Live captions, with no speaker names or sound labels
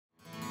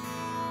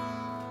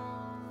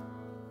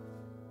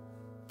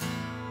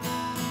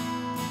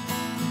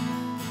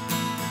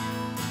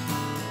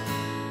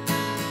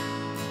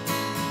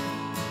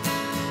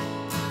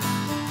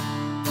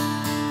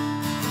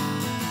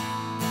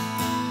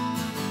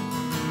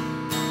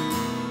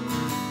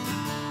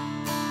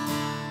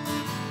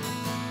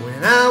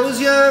When I was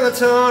young, I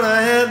thought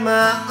I had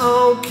my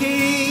own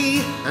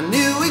key. I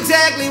knew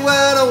exactly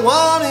what I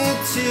wanted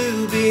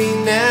to be.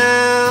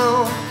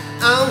 Now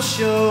I'm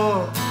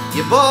sure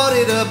you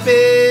boarded up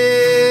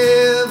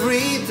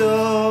every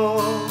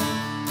door.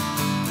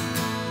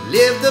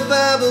 Lived the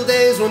bubble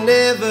days were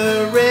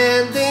never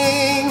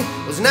ending.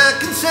 Was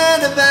not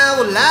concerned about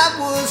what life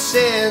was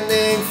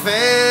sending.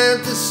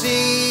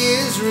 Fantasy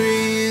is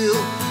real.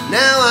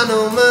 Now I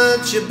know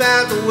much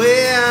about the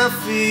way I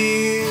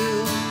feel.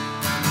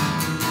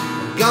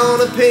 I'm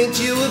gonna paint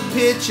you a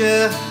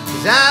picture,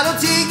 'cause I don't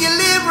think you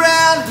live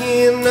round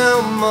here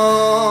no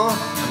more.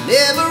 I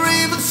never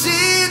even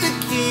see the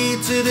key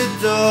to the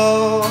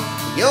door.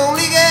 We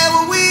only get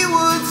what we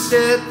would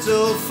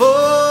settle for.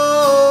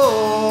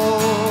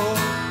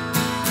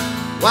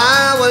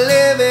 While we're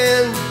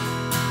living,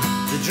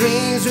 the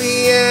dreams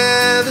we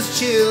have as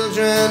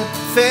children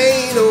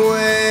fade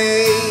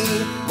away.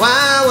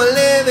 While we're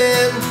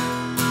living,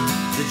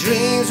 the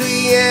dreams we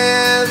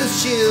have as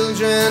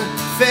children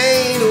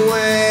fade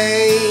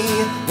away.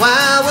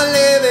 While we're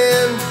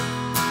living,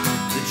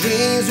 the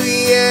dreams we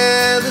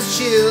have as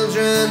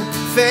children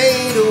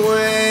fade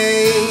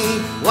away.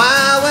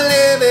 While we're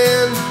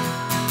living,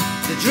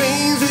 the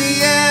dreams we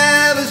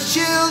have as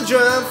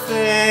children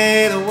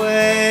fade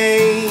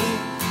away.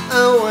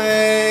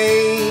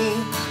 Away,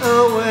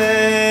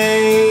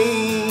 away.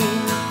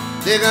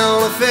 They're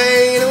gonna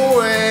fade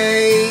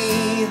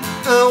away.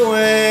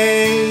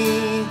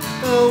 Away,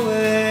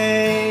 away.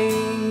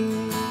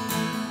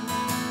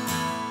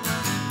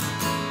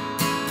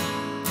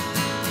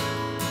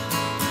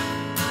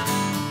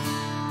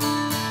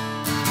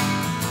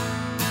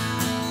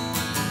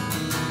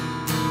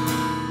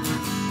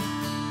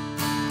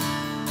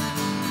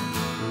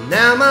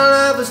 Now my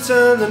love has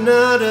turned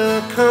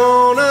another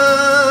corner.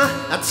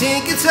 I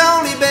think it's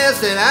only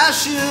best that I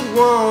should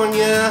warn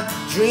you.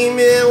 Dream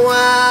it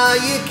while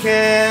you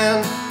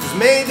can, 'cause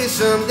maybe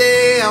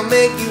someday I'll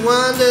make you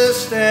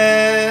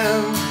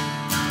understand.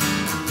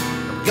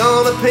 I'm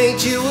gonna paint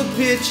you a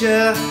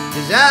picture,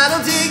 'cause I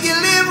don't think you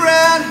live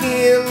right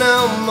here no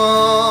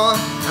more.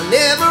 I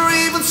never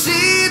even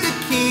see the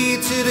key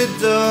to the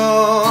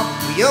door.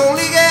 We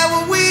only get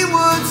what we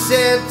would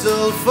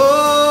settle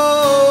for.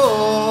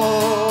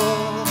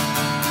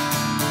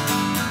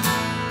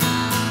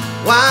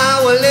 While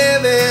we're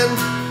living,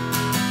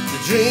 the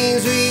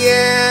dreams we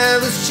have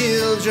as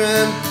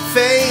children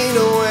fade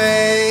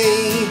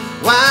away.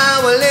 While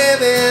we're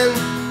living,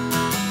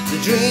 the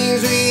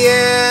dreams we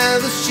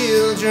have as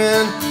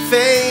children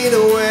fade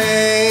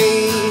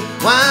away.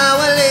 While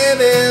we're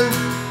living,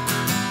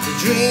 the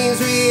dreams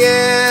we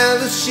have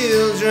as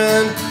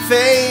children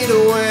fade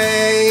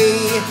away.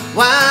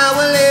 While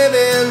we're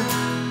living,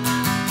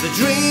 the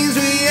dreams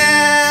we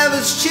have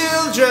as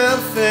children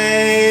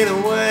fade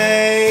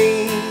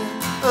away.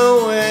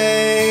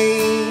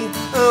 Away,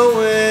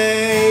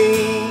 away.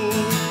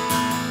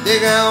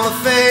 They're gonna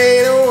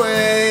fade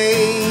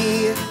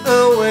away.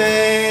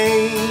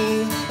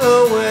 Away,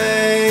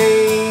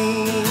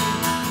 away.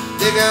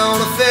 They're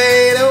gonna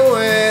fade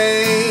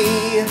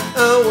away.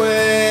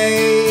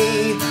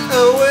 Away,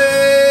 away.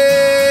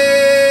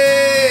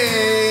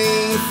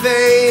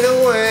 Fade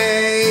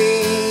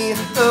away.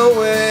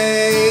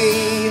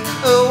 Away,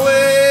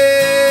 away.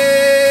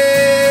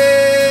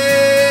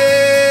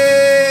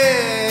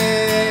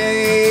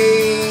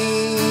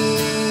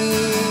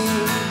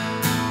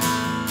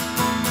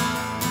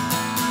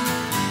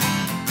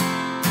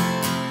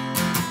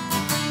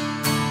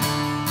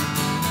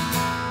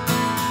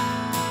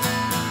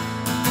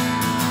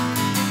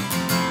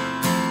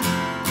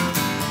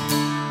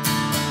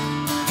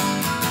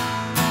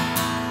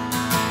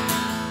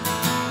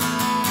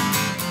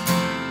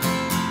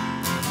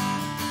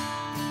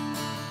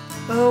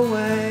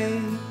 Away,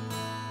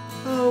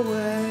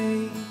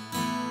 away,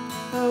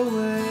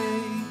 away.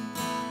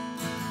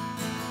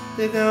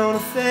 They're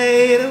gonna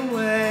fade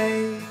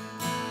away.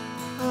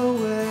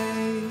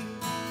 Away,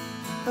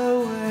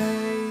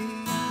 away.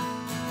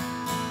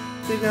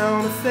 They're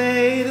gonna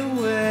fade away.